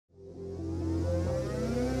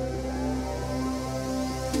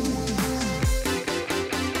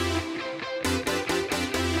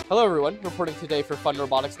Hello everyone, reporting today for Fun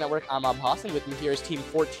Robotics Network, I'm Abhas, and with me here is Team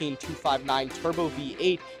 14259 TURBΩ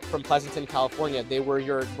V8 from Pleasanton, California. They were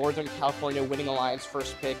your Northern California Winning Alliance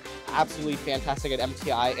first pick, absolutely fantastic at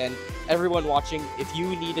MTI, and everyone watching, if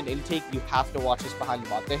you need an intake, you have to watch this Behind the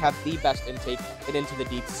Bot. They have the best intake in Into the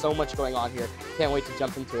Deep, so much going on here, can't wait to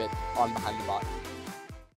jump into it on Behind the Bot.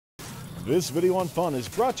 This video on fun is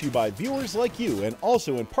brought to you by viewers like you and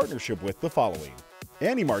also in partnership with the following.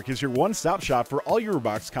 AndyMark is your one-stop shop for all your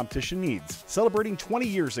robotics competition needs. Celebrating 20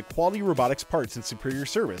 years of quality robotics parts and superior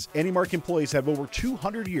service, AndyMark employees have over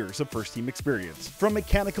 200 years of first-team experience. From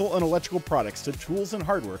mechanical and electrical products to tools and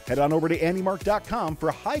hardware, head on over to andymark.com for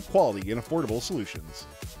high-quality and affordable solutions.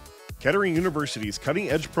 Kettering University's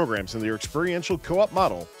cutting-edge programs and their experiential co-op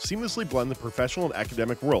model seamlessly blend the professional and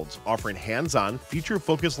academic worlds, offering hands-on,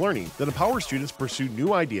 feature-focused learning that empowers students to pursue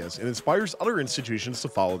new ideas and inspires other institutions to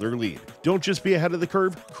follow their lead. Don't just be ahead of the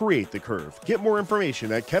curve, create the curve. Get more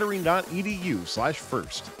information at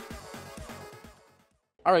kettering.edu/first.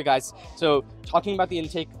 All right, guys, so talking about the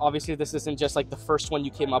intake, obviously this isn't just like the first one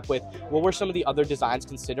you came up with. What were some of the other designs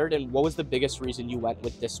considered, and what was the biggest reason you went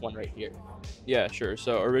with this one right here? Yeah, sure.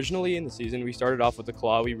 So originally in the season, we started off with the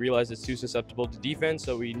claw. We realized it's too susceptible to defense,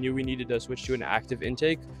 so we knew we needed to switch to an active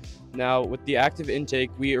intake. Now, with the active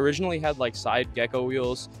intake, we originally had like side gecko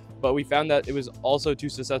wheels, but we found that it was also too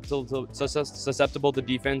susceptible to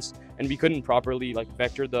defense, and we couldn't properly like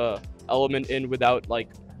vector the element in without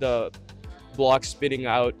like the blocks spitting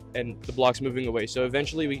out and the blocks moving away. So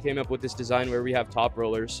eventually we came up with this design where we have top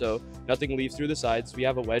rollers, so nothing leaves through the sides. We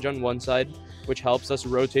have a wedge on one side, which helps us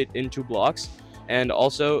rotate into blocks, and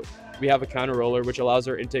also we have a counter roller, which allows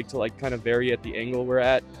our intake to like kind of vary at the angle we're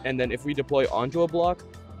at. And then if we deploy onto a block,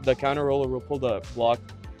 the counter roller will pull the block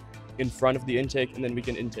in front of the intake, and then we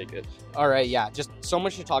can intake it. All right, yeah, just so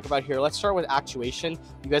much to talk about here. Let's start with actuation.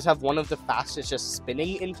 You guys have one of the fastest just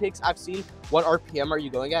spinning intakes I've seen. What RPM are you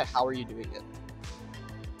going at? How are you doing it?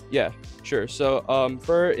 Yeah, sure. So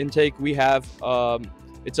for intake, we have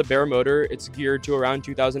it's a bare motor. It's geared to around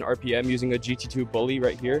 2000 RPM using a GT2 Bully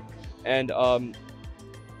right here. And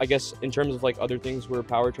I guess in terms of like other things we're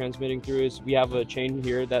power transmitting through is we have a chain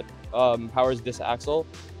here that powers this axle,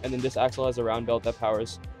 and then this axle has a round belt that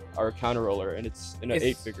powers our counter roller, and it's in an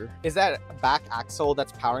 8-figure. Is that back axle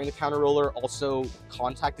that's powering the counter roller also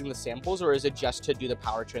contacting the samples, or is it just to do the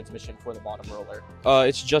power transmission for the bottom roller?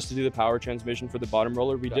 It's just to do the power transmission for the bottom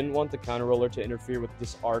roller. We didn't want the counter roller to interfere with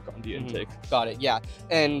this arc on the intake. Got it. Yeah,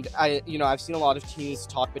 and I've seen a lot of teams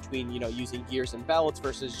talk between using gears and belts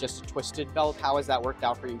versus just a twisted belt. How has that worked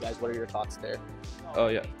out for you guys? What are your thoughts there? Oh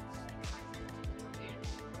yeah.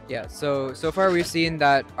 Yeah, so far we've seen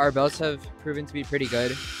that our belts have proven to be pretty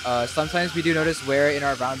good. Sometimes we do notice wear in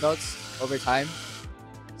our round belts over time,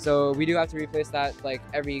 so we do have to replace that like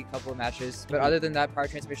every couple of matches. But other than that, power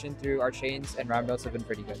transmission through our chains and round belts have been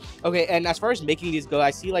pretty good. Okay, and as far as making these go,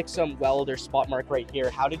 I see like some weld or spot mark right here.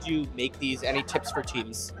 How did you make these? Any tips for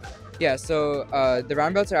teams? Yeah, so the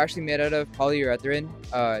round belts are actually made out of polyurethane.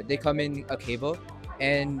 They come in a cable,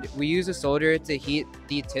 and we use a solder to heat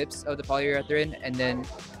the tips of the polyurethane and then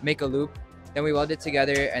make a loop. Then we weld it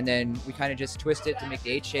together, and then we kind of just twist it to make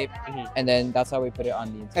the H shape, and then that's how we put it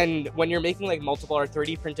on the intake. And when you're making like multiple or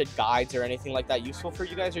 3D printed guides or anything like that useful for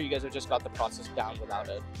you guys, or you guys have just got the process down without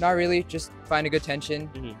it? Not really, just find a good tension,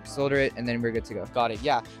 solder it, and then we're good to go. Got it,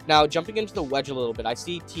 yeah. Now jumping into the wedge a little bit, I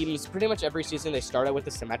see teams pretty much every season they start out with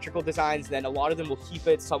the symmetrical designs, then a lot of them will keep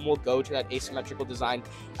it, some will go to that asymmetrical design.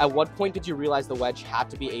 At what point did you realize the wedge had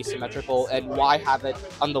to be asymmetrical, and why have it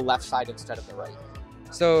on the left side instead of the right?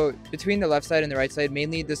 So between the left side and the right side,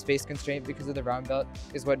 mainly the space constraint because of the round belt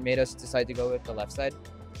is what made us decide to go with the left side.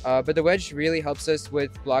 But the wedge really helps us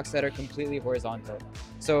with blocks that are completely horizontal.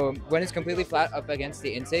 So when it's completely flat up against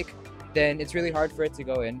the intake, then it's really hard for it to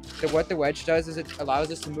go in. So what the wedge does is it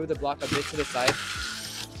allows us to move the block a bit to the side,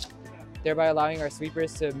 thereby allowing our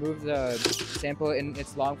sweepers to move the sample in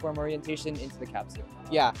its long form orientation into the capsule.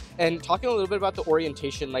 Yeah, and talking a little bit about the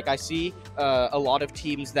orientation, like I see a lot of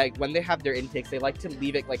teams that when they have their intakes, they like to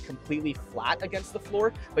leave it like completely flat against the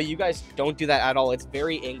floor, but you guys don't do that at all. It's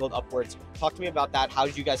very angled upwards. Talk to me about that. How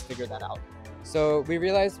did you guys figure that out? So we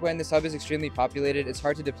realized when the sub is extremely populated, it's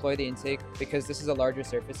hard to deploy the intake because this is a larger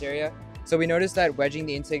surface area. So we noticed that wedging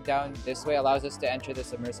the intake down this way allows us to enter the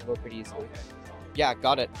submersible pretty easily. Yeah,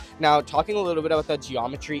 got it. Now, talking a little bit about the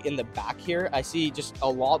geometry in the back here, I see just a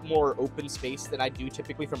lot more open space than I do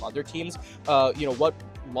typically from other teams. What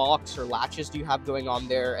locks or latches do you have going on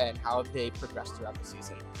there, and how have they progressed throughout the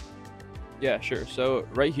season? Yeah, sure. So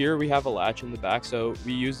right here we have a latch in the back. So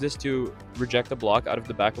we use this to reject a block out of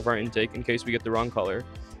the back of our intake in case we get the wrong color.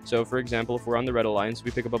 So for example, if we're on the red alliance, we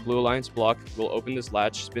pick up a blue alliance block, we'll open this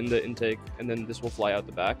latch, spin the intake, and then this will fly out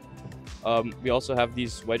the back. We also have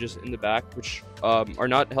these wedges in the back, which are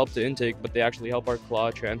not help to intake, but they actually help our claw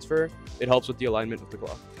transfer. It helps with the alignment of the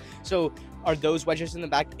claw. So are those wedges in the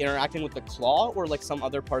back interacting with the claw or like some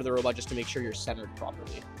other part of the robot just to make sure you're centered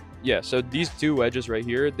properly? Yeah, so these two wedges right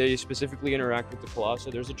here, they specifically interact with the claw.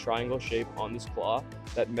 So there's a triangle shape on this claw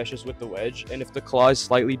that meshes with the wedge. And if the claw is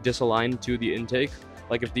slightly disaligned to the intake,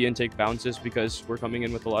 like if the intake bounces because we're coming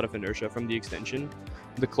in with a lot of inertia from the extension,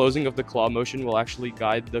 the closing of the claw motion will actually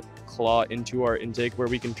guide the claw into our intake where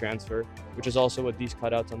we can transfer, which is also what these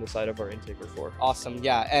cutouts on the side of our intake are for. Awesome.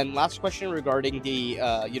 Yeah. And last question regarding the,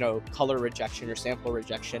 color rejection or sample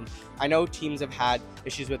rejection. I know teams have had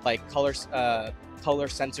issues with like color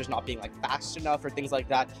sensors not being like fast enough or things like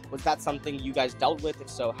that. Was that something you guys dealt with? If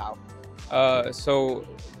so, how? So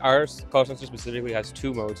our color sensor specifically has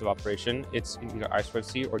two modes of operation. It's either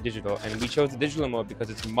I2C or digital, and we chose the digital mode because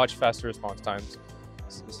it's much faster response times.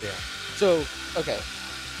 So, yeah. So, okay.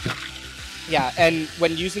 Yeah, and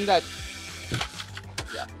when using that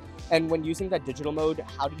digital mode,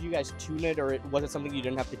 how did you guys tune it, or was it something you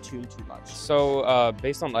didn't have to tune too much? So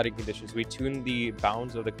based on lighting conditions, we tune the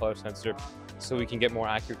bounds of the color sensor so we can get more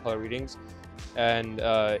accurate color readings. And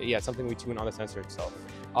yeah, it's something we tune on the sensor itself.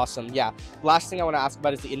 Awesome. Yeah. Last thing I want to ask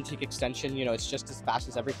about is the intake extension. You know, it's just as fast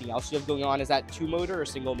as everything else you have going on. Is that two motor or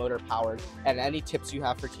single motor powered? And any tips you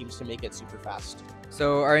have for teams to make it super fast?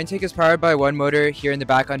 So our intake is powered by one motor here in the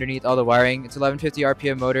back underneath all the wiring. It's 1150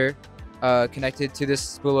 RPM motor connected to this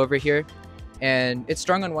spool over here. And it's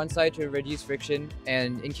strung on one side to reduce friction.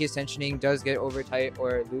 And in case tensioning does get over tight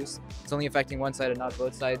or loose, it's only affecting one side and not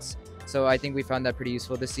both sides. So I think we found that pretty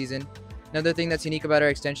useful this season. Another thing that's unique about our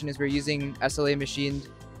extension is we're using SLA machined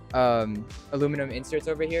aluminum inserts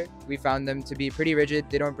over here. We found them to be pretty rigid.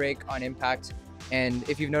 They don't break on impact. And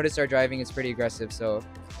if you've noticed our driving, it's pretty aggressive. So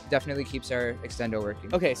definitely keeps our extendo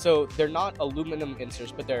working. Okay, so they're not aluminum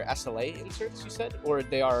inserts, but they're SLA inserts, you said? Or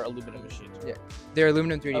they are aluminum machined? Yeah, they're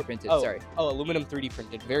aluminum 3D printed, sorry. Oh, aluminum 3D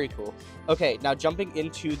printed, very cool. Okay, now jumping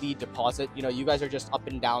into the deposit, you know, you guys are just up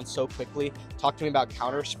and down so quickly. Talk to me about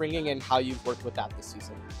counter springing and how you've worked with that this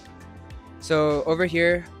season. So over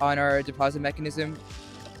here on our deposit mechanism,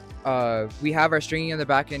 we have our stringing in the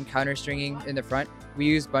back and counter stringing in the front. We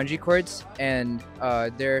use bungee cords and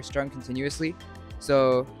they're strung continuously.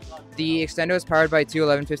 So the extendo is powered by two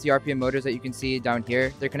 1150 RPM motors that you can see down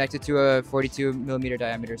here. They're connected to a 42 millimeter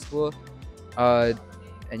diameter spool. And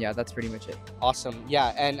yeah, that's pretty much it. Awesome.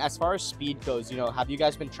 Yeah, and as far as speed goes, you know, have you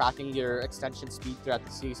guys been tracking your extension speed throughout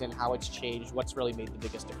the season, how it's changed, what's really made the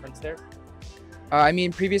biggest difference there? I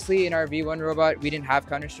mean, previously in our V1 robot, we didn't have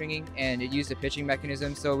counter stringing and it used a pitching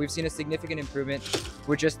mechanism. So we've seen a significant improvement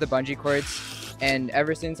with just the bungee cords. And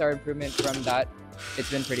ever since our improvement from that,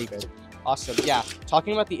 it's been pretty good. Awesome. Yeah.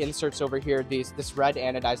 Talking about the inserts over here, this red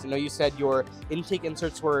anodized, I know you said your intake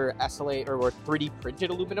inserts were SLA or were 3D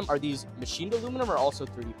printed aluminum. Are these machined aluminum or also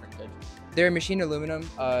 3D printed? They're machined aluminum.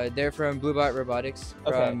 They're from Robotics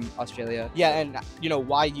from Australia. Yeah, and you know,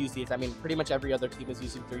 why use these? I mean, pretty much every other team is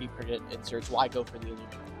using 3D printed inserts. Why go for the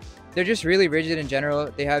aluminum? They're just really rigid in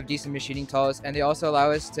general. They have decent machining tolls, and they also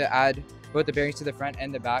allow us to add both the bearings to the front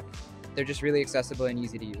and the back. They're just really accessible and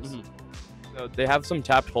easy to use. Mm-hmm. So they have some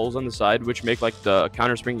tapped holes on the side, which make like the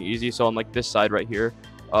counter spring easy. So on like this side right here,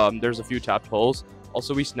 there's a few tapped holes.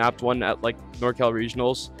 Also, we snapped one at like NorCal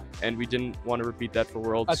Regionals, and we didn't want to repeat that for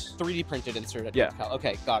Worlds. A 3D printed insert at Yeah. NorCal.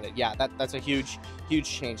 Okay, got it. Yeah, that's a huge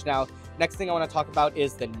change. Now, next thing I want to talk about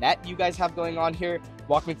is the net you guys have going on here.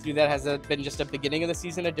 Walk me through that. Has it been just a beginning of the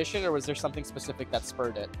season addition, or was there something specific that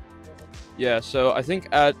spurred it? Yeah, so I think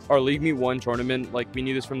at our League Meet 1 tournament, like we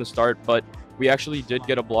knew this from the start, but we actually did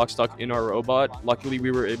get a block stuck in our robot. Luckily,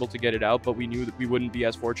 we were able to get it out, but we knew that we wouldn't be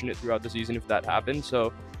as fortunate throughout the season if that happened.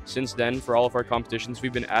 So since then, for all of our competitions,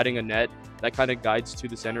 we've been adding a net that kind of guides to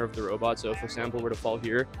the center of the robot. So if a sample were to fall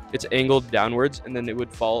here, it's angled downwards, and then it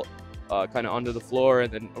would fall kind of onto the floor,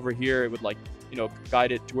 and then over here, it would like, you know,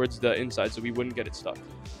 guide it towards the inside so we wouldn't get it stuck.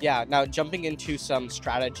 Yeah, now jumping into some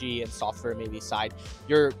strategy and software maybe side,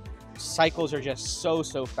 your cycles are just so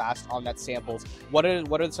fast on that samples. What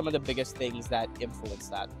are some of the biggest things that influence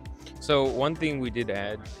that? So one thing we did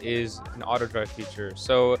add is an auto drive feature.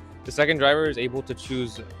 So the second driver is able to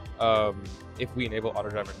choose if we enable auto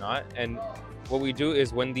drive or not. And what we do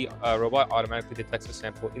is when the robot automatically detects a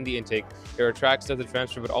sample in the intake, it retracts, does the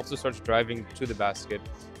transfer, but also starts driving to the basket,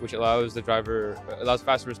 which allows the driver, allows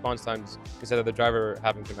faster response times instead of the driver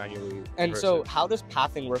having to manually. And reverse so it. how does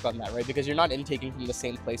pathing work on that, right? Because you're not intaking from the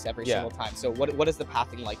same place every Yeah. single time. So what is the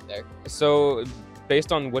pathing like there? So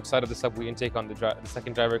based on which side of the sub we intake on, the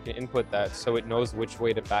second driver can input that, so it knows which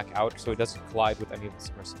way to back out, so it doesn't collide with any of the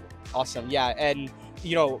submersible. Awesome. Yeah. And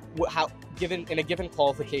you know, how given in a given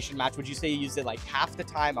qualification match, would you say you use it like half the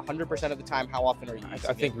time, 100% of the time? How often are you using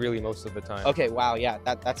I think really most of the time. Okay, wow, yeah,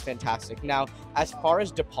 that's fantastic. Now, as far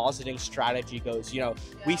as depositing strategy goes, you know,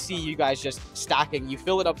 we see you guys just stacking. You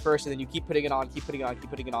fill it up first, and then you keep putting it on, keep putting it on, keep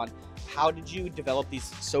putting it on. How did you develop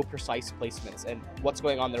these so precise placements, and what's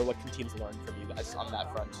going on there? What can teams learn from you guys on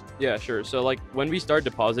that front? Yeah, sure. So like when we start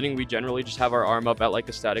depositing, we generally just have our arm up at like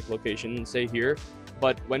a static location and say here.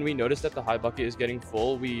 But when we notice that the high bucket is getting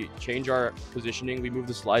full, we change our positioning. We move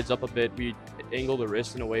the slides up a bit. We angle the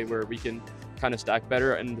wrist in a way where we can kind of stack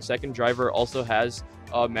better. And the second driver also has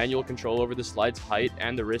manual control over the slide's height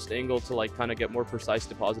and the wrist angle to like kind of get more precise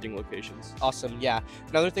depositing locations. Awesome. Yeah.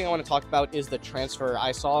 Another thing I want to talk about is the transfer.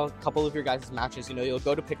 I saw a couple of your guys' matches. You know, you'll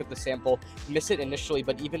go to pick up the sample, miss it initially,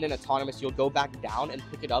 but even in autonomous, you'll go back down and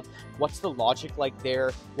pick it up. What's the logic like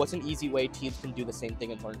there? What's an easy way teams can do the same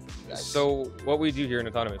thing and learn from you guys? So what we do here in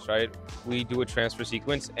autonomous, right? We do a transfer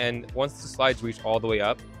sequence, and once the slides reach all the way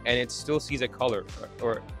up and it still sees a color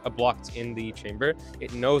or a blocked in the chamber,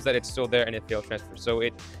 it knows that it's still there and it failed transfer. So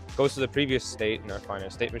it goes to the previous state in our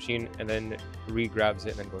finite state machine and then re-grabs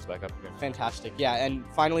it and then goes back up again. Fantastic. Yeah. And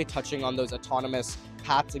finally, touching on those autonomous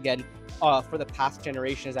paths again, for the path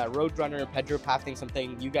generation, is that Roadrunner, Pedro pathing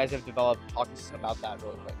something you guys have developed? Talk to us about that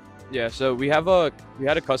really quick. Yeah, so we had a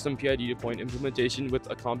custom PID to point implementation with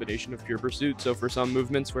a combination of pure pursuit. So for some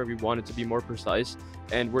movements where we want it to be more precise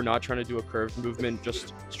and we're not trying to do a curved movement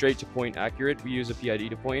just straight to point accurate, we use a PID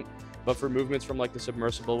to point. But for movements from like the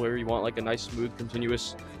submersible where we want like a nice smooth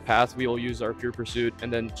continuous path, we will use our pure pursuit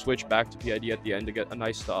and then switch back to PID at the end to get a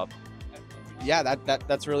nice stop. Yeah,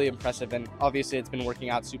 that's really impressive, and obviously it's been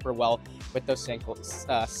working out super well with those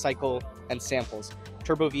cycle and samples.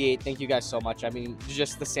 TURBØ V8, thank you guys so much. I mean,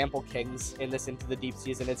 just the sample kings in this Into the Deep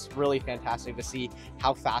season, it's really fantastic to see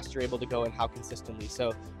how fast you're able to go and how consistently.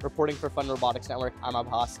 So, reporting for Fun Robotics Network, I'm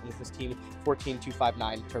Abhas, and this is Team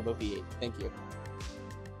 14259 TURBØ V8. Thank you.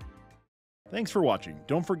 Thanks for watching.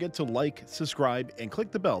 Don't forget to like, subscribe, and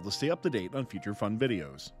click the bell to stay up to date on future fun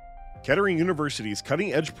videos. Kettering University's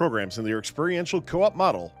cutting-edge programs and their experiential co-op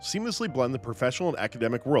model seamlessly blend the professional and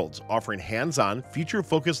academic worlds, offering hands-on,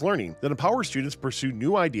 future-focused learning that empowers students to pursue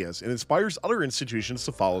new ideas and inspires other institutions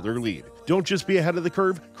to follow their lead. Don't just be ahead of the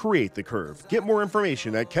curve, create the curve. Get more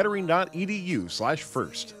information at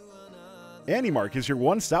kettering.edu/first. AndyMark is your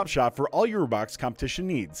one-stop shop for all your robotics competition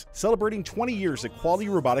needs. Celebrating 20 years of quality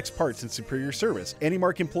robotics parts and superior service,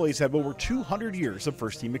 AndyMark employees have over 200 years of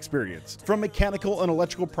first-team experience. From mechanical and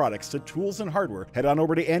electrical products to tools and hardware, head on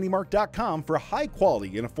over to andymark.com for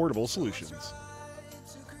high-quality and affordable solutions.